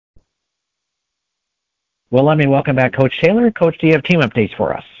Well, let me welcome back Coach Taylor. Coach, do you have team updates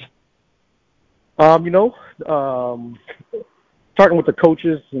for us? Um, you know, um, Starting with the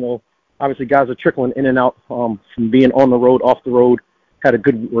coaches, obviously guys are trickling in and out from being on the road, off the road. Had a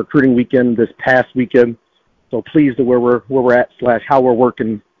good recruiting weekend this past weekend, so pleased with where we're at / how we're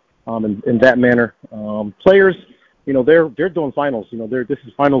working in that manner. Players, they're doing finals. This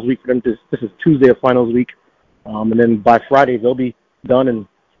is finals week for them. This is Tuesday of finals week, and then by Friday they'll be done, and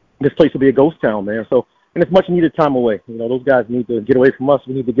this place will be a ghost town, man. So, and it's much needed time away. Those guys need to get away from us.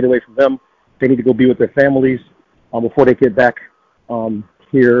 We need to get away from them. They need to go be with their families before they get back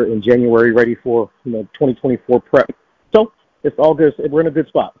here in January, ready for 2024 prep. So it's all good. We're in a good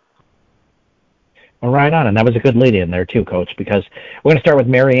spot. Well, right on, and that was a good lead in there too, Coach, because we're going to start with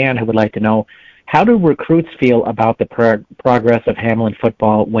Mary Ann, who would like to know, how do recruits feel about the progress of Hamline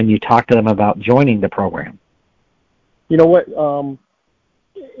football when you talk to them about joining the program? You know what?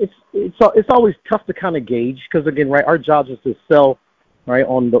 It's always tough to kind of gauge because, again, right, our job is to sell, right,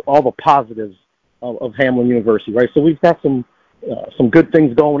 on all the positives of Hamline University, right? So we've got some good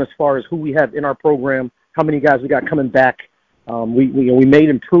things going as far as who we have in our program, how many guys we got coming back. We made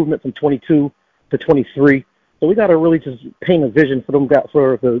improvement from 22 to 23. So we got to really just paint a vision for them guys,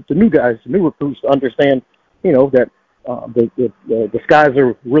 for the new guys, the new recruits, to understand, that the skies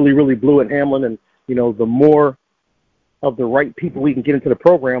are really, really blue at Hamline, and the more of the right people we can get into the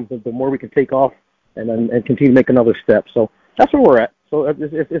program, the more we can take off and continue to make another step. So that's where we're at. So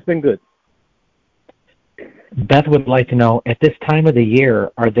it's been good. Beth would like to know, at this time of the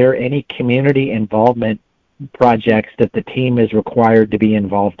year, are there any community involvement projects that the team is required to be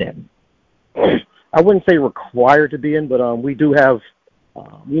involved in? I wouldn't say required to be in, but we do have,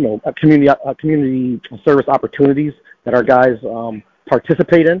 community service opportunities that our guys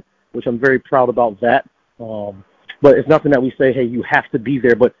participate in, which I'm very proud about that. But it's nothing that we say, hey, you have to be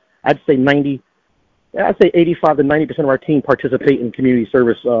there. But I'd say 85 to 90% of our team participate in community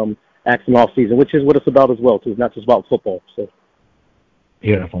service acts in off season, which is what it's about as well, too. It's not just about football. So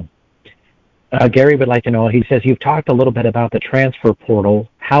beautiful. Gary would like to know, he says, you've talked a little bit about the transfer portal.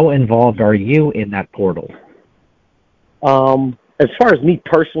 How involved are you in that portal? As far as me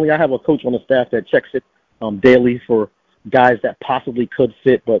personally, I have a coach on the staff that checks it daily for guys that possibly could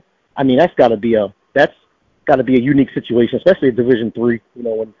fit. But I mean, that's got to be a unique situation, especially at Division III.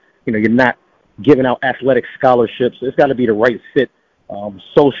 When you're not giving out athletic scholarships, it's got to be the right fit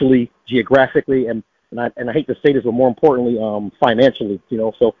socially, geographically, and I hate to say this, but more importantly, financially.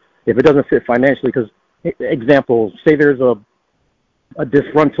 So if it doesn't fit financially, because example, say there's a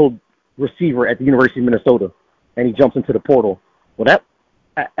disgruntled receiver at the University of Minnesota, and he jumps into the portal. Well, that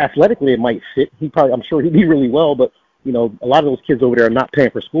athletically it might fit. I'm sure he'd be really well, but a lot of those kids over there are not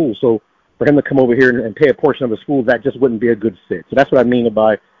paying for school. So for him to come over here and pay a portion of the school, that just wouldn't be a good fit. So that's what I mean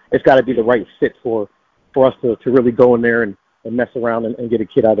by it's got to be the right fit for us to really go in there and mess around and get a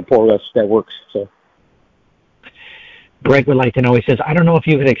kid out of the portal that works. So. Greg would like to know, he says, I don't know if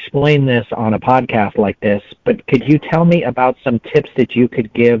you could explain this on a podcast like this, but could you tell me about some tips that you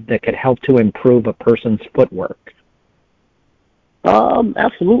could give that could help to improve a person's footwork?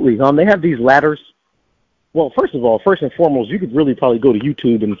 Absolutely. They have these ladders. Well, first and foremost, you could really probably go to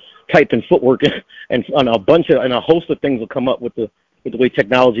YouTube and type in footwork, and a host of things will come up with the way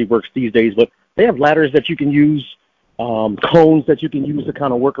technology works these days. But they have ladders that you can use, cones that you can use to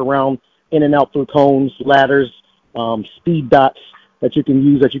kind of work around in and out through cones, ladders, speed dots that you can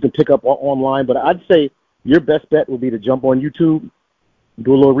use that you can pick up online. But I'd say your best bet would be to jump on YouTube,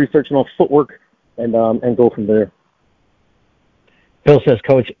 do a little research on footwork, and go from there. Phil says,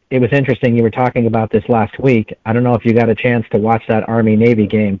 Coach, it was interesting. You were talking about this last week. I don't know if you got a chance to watch that Army-Navy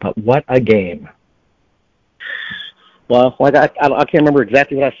game, but what a game. Well, I can't remember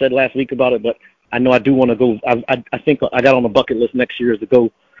exactly what I said last week about it, but I know I do want to go. I think I got on the bucket list next year is to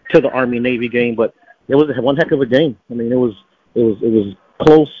go to the Army-Navy game, but it was one heck of a game. I mean, it was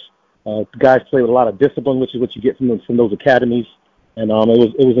close. Guys played with a lot of discipline, which is what you get from those academies, and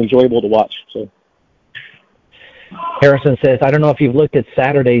it was enjoyable to watch. So. Harrison says, I don't know if you've looked at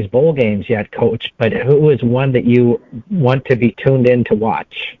Saturday's bowl games yet, Coach, but who is one that you want to be tuned in to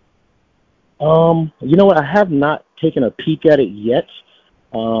watch? You know what? I have not taken a peek at it yet.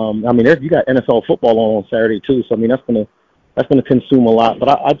 I mean, you got NFL football on Saturday too, so I mean that's gonna consume a lot. But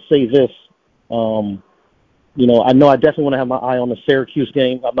I'd say this. I know I definitely want to have my eye on the Syracuse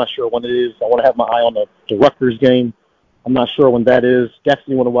game. I'm not sure when it is. I want to have my eye on the Rutgers game. I'm not sure when that is.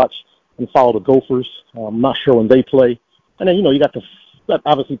 Definitely want to watch and follow the Gophers. I'm not sure when they play. And then, you got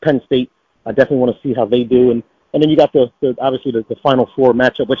obviously Penn State. I definitely want to see how they do. And then you got obviously the Final Four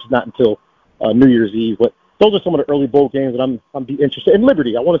matchup, which is not until New Year's Eve. But those are some of the early bowl games that I'm be interested in.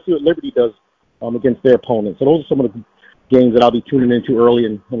 Liberty, I want to see what Liberty does against their opponents. So those are some of the games that I'll be tuning into early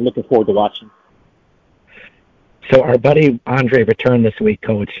and looking forward to watching. So our buddy Andre returned this week,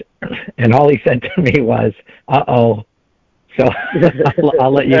 Coach, and all he said to me was, "Uh-oh." So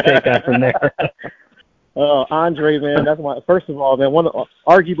I'll let you take that from there. Andre, man, first of all, man,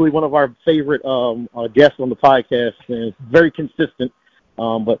 arguably one of our favorite guests on the podcast, and very consistent.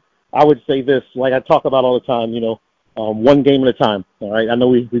 But I would say this, like I talk about all the time, one game at a time. All right, I know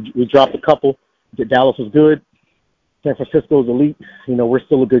we dropped a couple. Dallas was good. San Francisco's elite. We're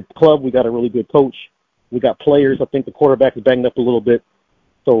still a good club. We got a really good coach. We got players. I think the quarterback is banged up a little bit.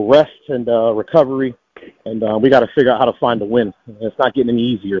 So rest and recovery, and we got to figure out how to find a win. It's not getting any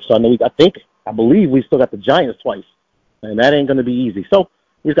easier. So I believe we still got the Giants twice, and that ain't going to be easy. So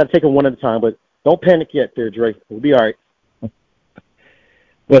we just got to take it one at a time. But don't panic yet there, Dre. We'll be all right.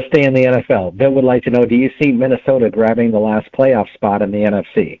 Let's stay in the NFL. Bill would like to know, do you see Minnesota grabbing the last playoff spot in the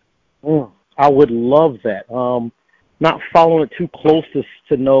NFC? I would love that. Not following it too close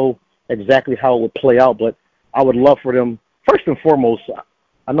to know exactly how it would play out, but I would love for them, first and foremost,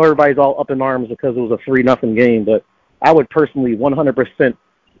 I know everybody's all up in arms because it was a 3-0 game, but I would personally 100%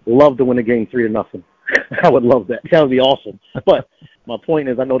 love to win a game 3-0. I would love that. That would be awesome. But my point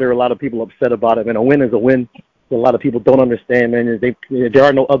is, I know there are a lot of people upset about it, and a win is a win. A lot of people don't understand, man. There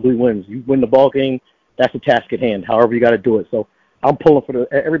are no ugly wins. You win the ball game, that's the task at hand, however you got to do it. So I'm pulling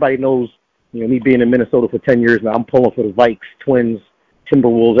for everybody knows, me being in Minnesota for 10 years now, I'm pulling for the Vikes, Twins,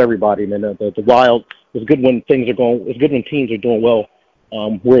 Timberwolves, everybody, man. The Wild, it's good when teams are doing well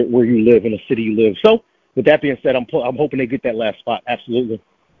where you live, in the city you live. So with that being said, I'm hoping they get that last spot. Absolutely.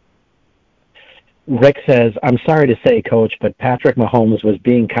 Rick says, I'm sorry to say, Coach, but Patrick Mahomes was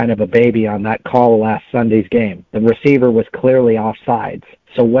being kind of a baby on that call last Sunday's game. The receiver was clearly offsides.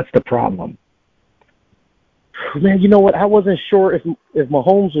 So what's the problem? Man, you know what? I wasn't sure if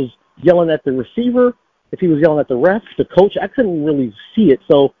Mahomes was yelling at the receiver, if he was yelling at the ref, the coach. I couldn't really see it.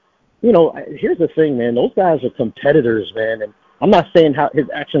 So, here's the thing, man. Those guys are competitors, man. And I'm not saying how his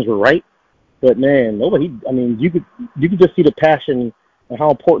actions were right, but, man, you could just see the passion and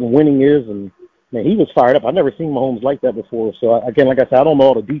how important winning is. And, man, he was fired up. I've never seen Mahomes like that before. So, again, like I said, I don't know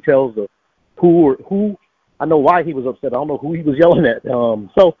all the details of who. I know why he was upset. I don't know who he was yelling at.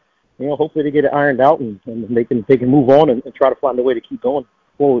 So, hopefully they get it ironed out and they can move on and try to find a way to keep going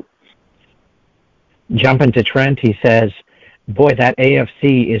forward. Jumping to Trent, he says, boy, that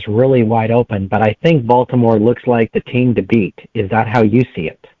AFC is really wide open, but I think Baltimore looks like the team to beat. Is that how you see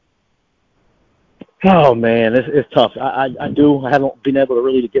it? Oh, man, it's tough. I do. I haven't been able to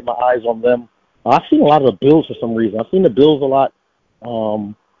really get my eyes on them. I've seen a lot of the Bills for some reason. I've seen the Bills a lot.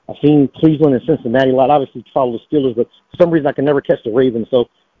 I've seen Cleveland and Cincinnati a lot. Obviously, follow the Steelers, but for some reason I can never catch the Ravens. So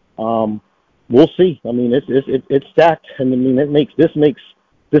we'll see. I mean, it's stacked, and I mean this makes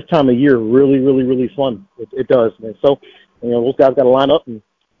this time of year really, really, really fun. It does, man. So those guys got to line up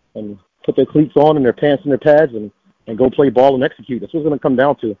and put their cleats on and their pants and their pads and go play ball and execute. That's what it's going to come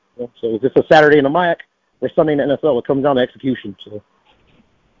down to. So if it's a Saturday in the MIAC or Sunday in the NFL, it comes down to execution. So.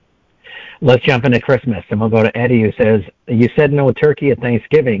 Let's jump into Christmas, and we'll go to Eddie, who says, you said no turkey at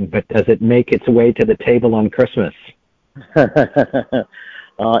Thanksgiving, but does it make its way to the table on Christmas?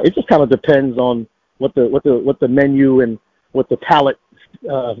 It just kind of depends on what the menu and what the palate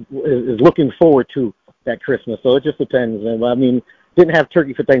is looking forward to that Christmas. So it just depends. And I mean, didn't have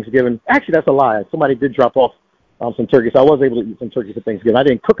turkey for Thanksgiving. Actually, that's a lie. Somebody did drop off some turkey, so I was able to eat some turkey for Thanksgiving. I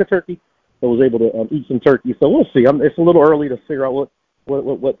didn't cook a turkey, but was able to eat some turkey. So we'll see. It's a little early to figure out what's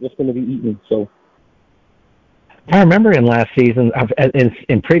going to be eaten. So I remember in last season,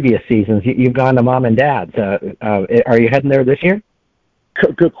 in previous seasons, you've gone to mom and dad's. Are you heading there this year?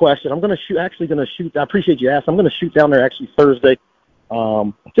 Good question. I'm going to shoot. I appreciate you asking. I'm going to shoot down there actually Thursday,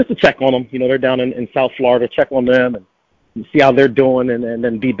 just to check on them. They're down in South Florida. Check on them and see how they're doing, and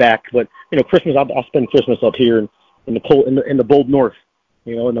then be back. But Christmas, I'll spend Christmas up here in the bold north.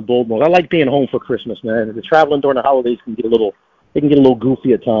 In the bold north. I like being home for Christmas, man. The traveling during the holidays can get a little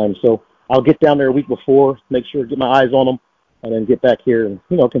goofy at times. So I'll get down there a week before, make sure to get my eyes on them, and then get back here and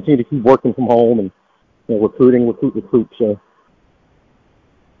continue to keep working from home and recruit. So.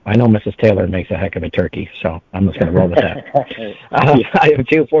 I know Mrs. Taylor makes a heck of a turkey, so I'm just going to roll with that. I have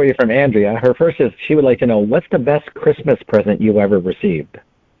two for you from Andrea. Her first is, she would like to know, what's the best Christmas present you ever received?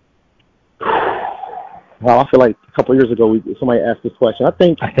 Well, I feel like a couple of years ago somebody asked this question. I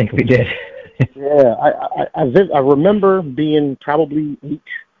think we did. Yeah, I remember being probably 8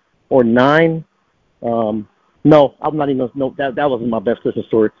 or 9. No, I'm not even. No, that wasn't my best Christmas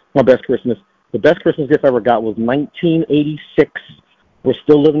story. My best Christmas. The best Christmas gift I ever got was 1986. We're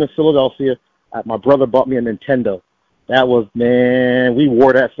still living in Philadelphia. My brother bought me a Nintendo. That was, man, we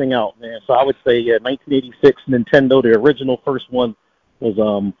wore that thing out, man. So I would say, yeah, 1986 Nintendo, the original first one,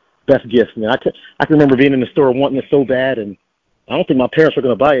 was best gift, man. I can remember being in the store wanting it so bad, and I don't think my parents were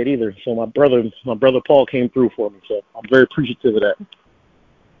going to buy it either. So my brother Paul came through for me. So I'm very appreciative of that.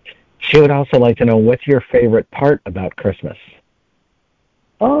 She would also like to know what's your favorite part about Christmas.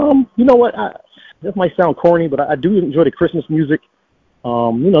 You know what? This might sound corny, but I do enjoy the Christmas music.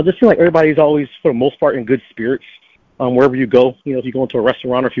 Just feel like everybody's always, for the most part, in good spirits. Wherever you go, if you go into a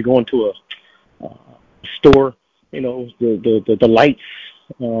restaurant or if you go into a store, the lights,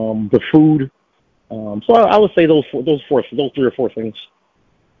 the food. So I would say those three or four things.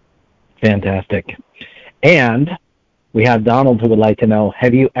 Fantastic. And we have Donald who would like to know,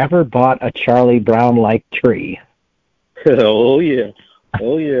 have you ever bought a Charlie Brown-like tree? Oh yeah,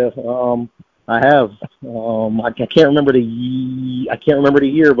 oh yeah. I have. I can't remember the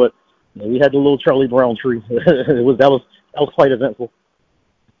year, but we had the little Charlie Brown tree. That was quite eventful.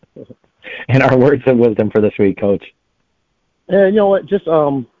 And our words of wisdom for this week, Coach. And you know what? Just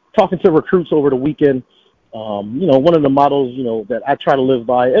talking to recruits over the weekend. One of the models that I try to live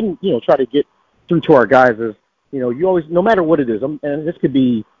by, and try to get through to our guys is, you always, no matter what it is, and this could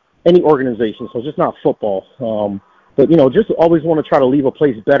be any organization, so it's just not football. But just always want to try to leave a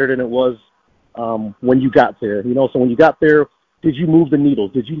place better than it was when you got there. So when you got there, did you move the needle?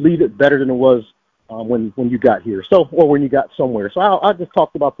 Did you leave it better than it was when you got here? Or when you got somewhere. So I just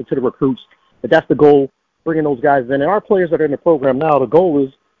talked about to the recruits that that's the goal, bringing those guys in. And our players that are in the program now, the goal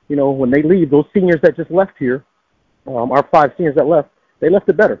is, when they leave, those seniors that just left here, our 5 seniors that left, they left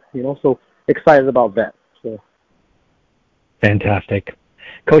it better. So excited about that. So. Fantastic.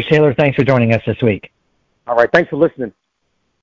 Coach Taylor, thanks for joining us this week. All right. Thanks for listening.